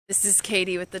This is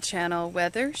Katie with the channel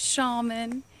Weather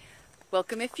Shaman.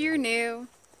 Welcome if you're new,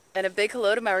 and a big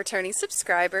hello to my returning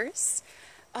subscribers.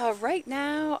 Right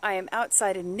now I am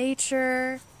outside in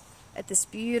nature at this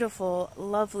beautiful,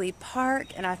 lovely park,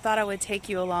 and I thought I would take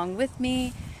you along with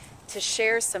me to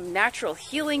share some natural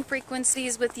healing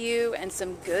frequencies with you and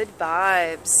some good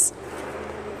vibes.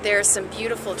 There are some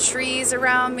beautiful trees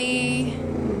around me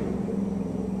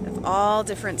of all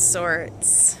different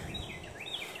sorts.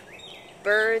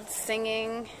 Birds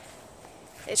singing.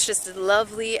 It's just a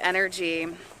lovely energy.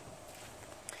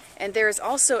 And there's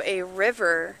also a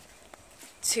river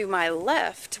to my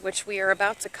left, which we are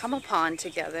about to come upon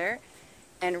together.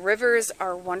 And rivers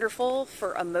are wonderful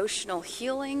for emotional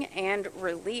healing and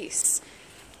release.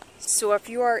 So if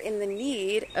you are in the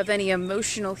need of any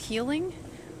emotional healing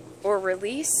or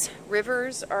release,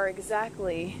 rivers are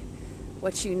exactly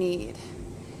what you need.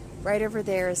 Right over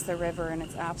there is the river, and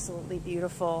it's absolutely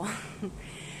beautiful.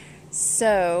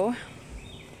 So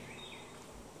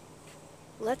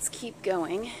let's keep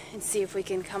going and see if we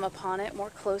can come upon it more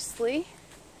closely.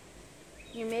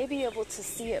 You may be able to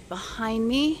see it behind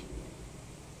me.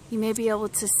 You may be able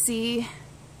to see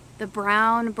the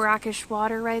brown, brackish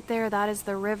water right there. That is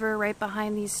the river right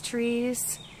behind these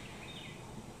trees.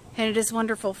 And it is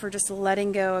wonderful for just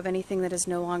letting go of anything that is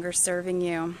no longer serving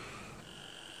you.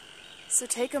 So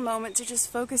take a moment to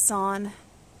just focus on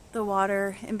the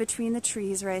water in between the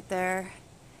trees right there.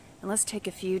 And let's take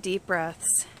a few deep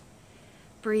breaths.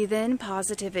 Breathe in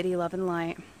positivity, love, and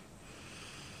light.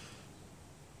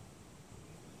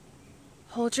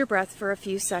 Hold your breath for a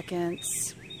few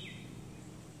seconds.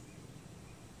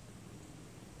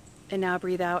 And now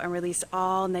breathe out and release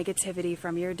all negativity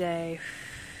from your day.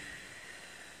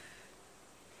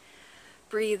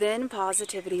 Breathe in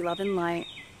positivity, love, and light.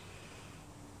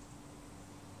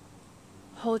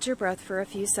 Hold your breath for a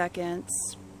few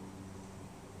seconds.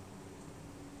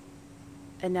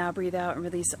 And now breathe out and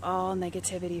release all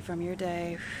negativity from your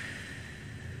day.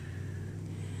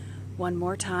 One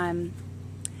more time.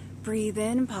 Breathe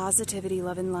in positivity,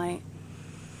 love, and light.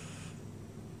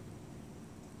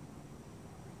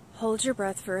 Hold your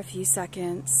breath for a few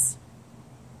seconds.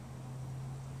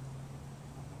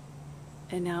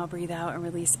 And now breathe out and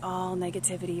release all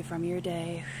negativity from your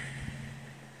day.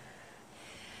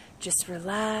 Just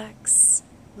relax,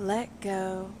 let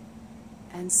go,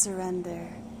 and surrender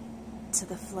to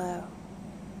the flow.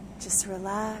 Just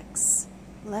relax,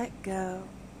 let go,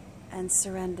 and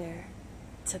surrender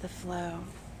to the flow.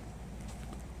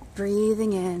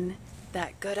 Breathing in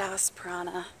that good ass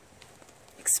prana,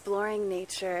 exploring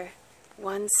nature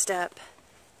one step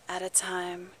at a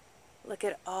time. Look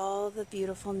at all the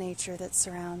beautiful nature that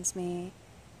surrounds me.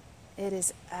 It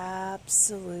is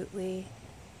absolutely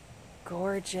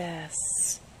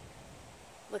gorgeous.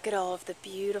 Look at all of the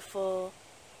beautiful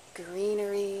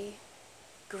greenery.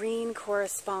 Green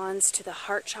corresponds to the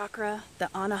heart chakra, the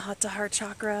Anahata heart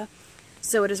chakra.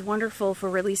 So it is wonderful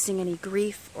for releasing any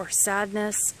grief or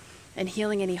sadness and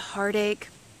healing any heartache,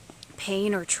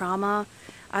 pain, or trauma.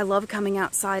 I love coming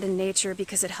outside in nature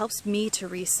because it helps me to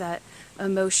reset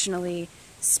emotionally,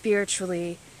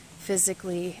 spiritually,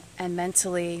 physically, and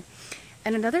mentally.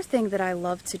 And another thing that I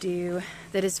love to do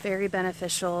that is very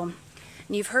beneficial,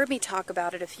 and you've heard me talk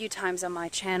about it a few times on my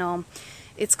channel,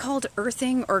 it's called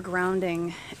earthing or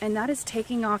grounding, and that is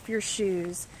taking off your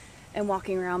shoes and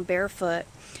walking around barefoot.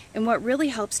 And what really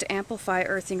helps to amplify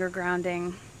earthing or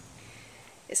grounding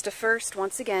is to first,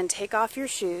 once again, take off your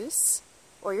shoes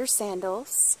or your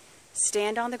sandals,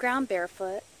 stand on the ground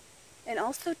barefoot, and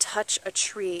also touch a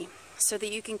tree so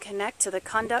that you can connect to the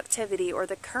conductivity or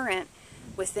the current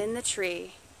within the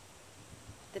tree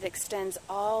that extends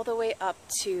all the way up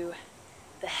to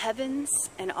the heavens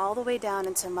and all the way down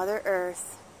into Mother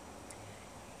Earth.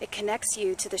 It connects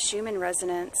you to the Schumann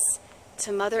resonance,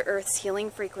 to Mother Earth's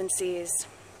healing frequencies.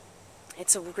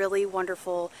 It's a really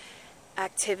wonderful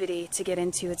activity to get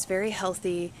into. It's very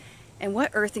healthy. And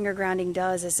what earthing or grounding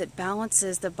does is it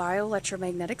balances the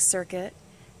bioelectromagnetic circuit,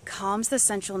 calms the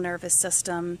central nervous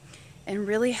system, and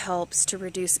really helps to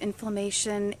reduce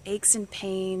inflammation, aches and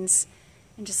pains,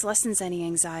 and just lessens any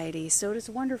anxiety. So it is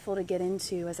wonderful to get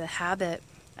into as a habit,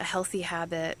 a healthy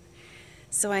habit.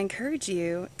 So I encourage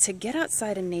you to get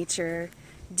outside in nature,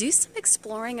 do some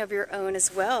exploring of your own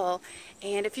as well.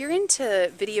 And if you're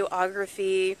into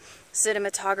videography,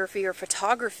 cinematography, or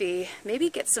photography, maybe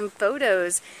get some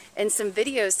photos and some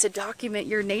videos to document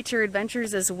your nature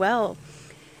adventures as well.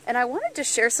 And I wanted to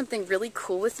share something really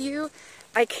cool with you.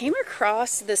 I came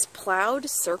across this plowed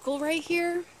circle right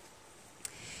here,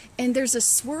 and there's a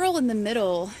swirl in the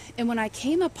middle, and when I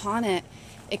came upon it,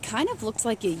 it kind of looked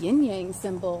like a yin-yang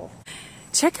symbol.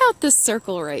 Check out this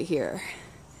circle right here.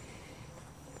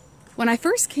 When I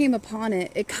first came upon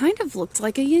it, it kind of looked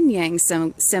like a yin-yang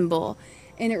symbol,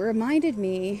 and it reminded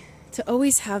me to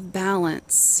always have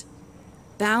balance.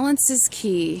 Balance is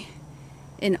key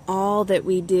in all that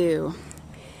we do.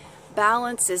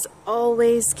 Balance is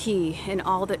always key in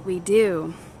all that we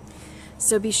do.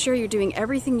 So be sure you're doing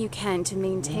everything you can to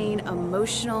maintain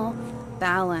emotional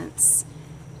balance,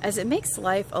 as it makes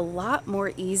life a lot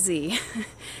more easy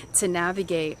to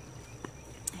navigate.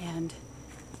 And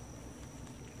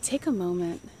take a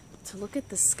moment to look at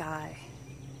the sky.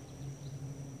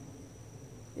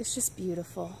 It's just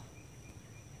beautiful.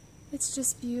 It's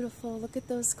just beautiful. Look at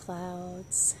those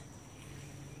clouds.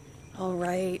 All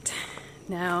right,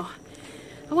 now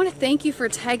I want to thank you for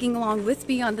tagging along with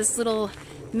me on this little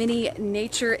mini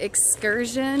nature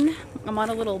excursion. I'm on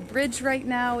a little bridge right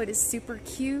now. It is super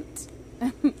cute.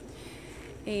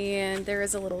 And there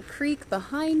is a little creek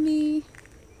behind me.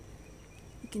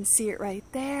 You can see it right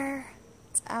there.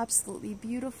 It's absolutely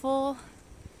beautiful.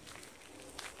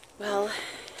 Well,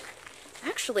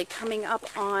 actually coming up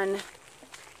on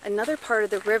another part of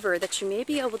the river that you may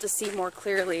be able to see more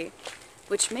clearly,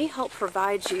 which may help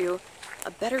provide you a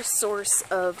better source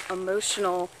of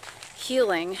emotional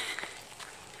healing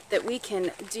that we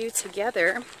can do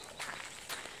together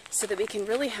so that we can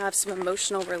really have some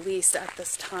emotional release at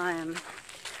this time.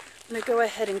 I'm going to go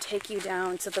ahead and take you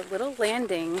down to the little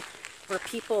landing where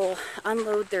people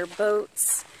unload their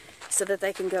boats so that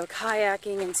they can go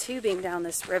kayaking and tubing down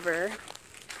this river.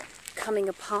 Coming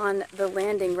upon the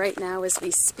landing right now as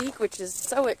we speak, which is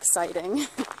so exciting.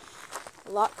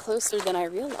 A lot closer than I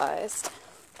realized.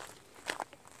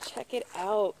 Check it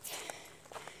out.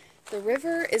 The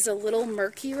river is a little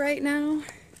murky right now,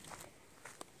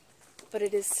 but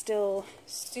it is still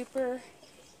super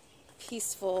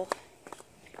peaceful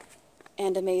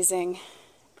and amazing.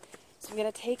 So I'm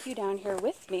going to take you down here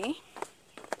with me.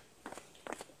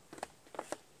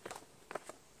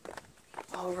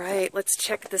 All right, let's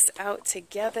check this out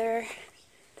together.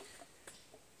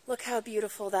 Look how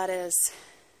beautiful that is.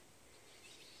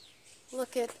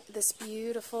 Look at this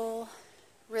beautiful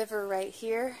river right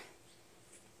here.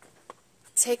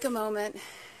 Take a moment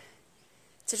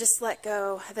to just let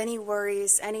go of any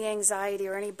worries, any anxiety,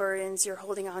 or any burdens you're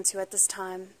holding on to at this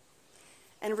time,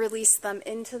 and release them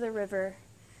into the river,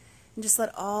 and just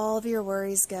let all of your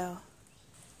worries go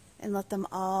and let them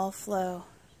all flow.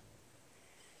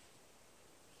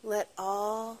 Let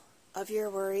all of your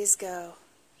worries go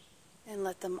and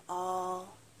let them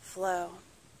all flow.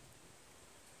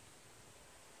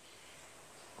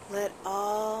 Let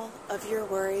all of your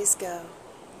worries go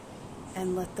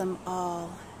and let them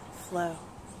all flow.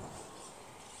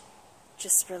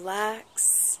 Just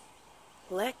relax,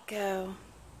 let go,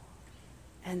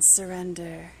 and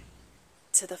surrender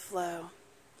to the flow.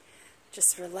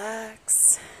 Just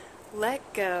relax,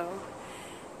 let go,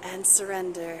 and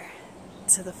surrender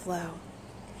to the flow.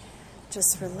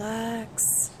 Just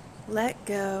relax, let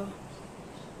go,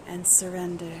 and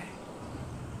surrender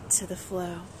to the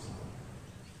flow.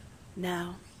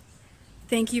 Now,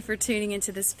 thank you for tuning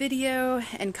into this video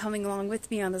and coming along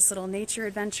with me on this little nature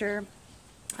adventure.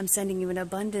 I'm sending you an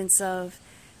abundance of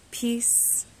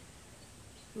peace,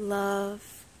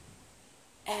 love,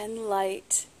 and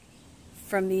light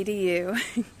from me to you.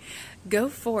 Go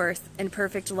forth in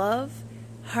perfect love,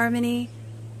 harmony,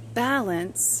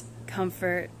 balance,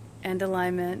 comfort, and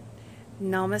alignment.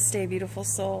 Namaste, beautiful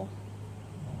soul.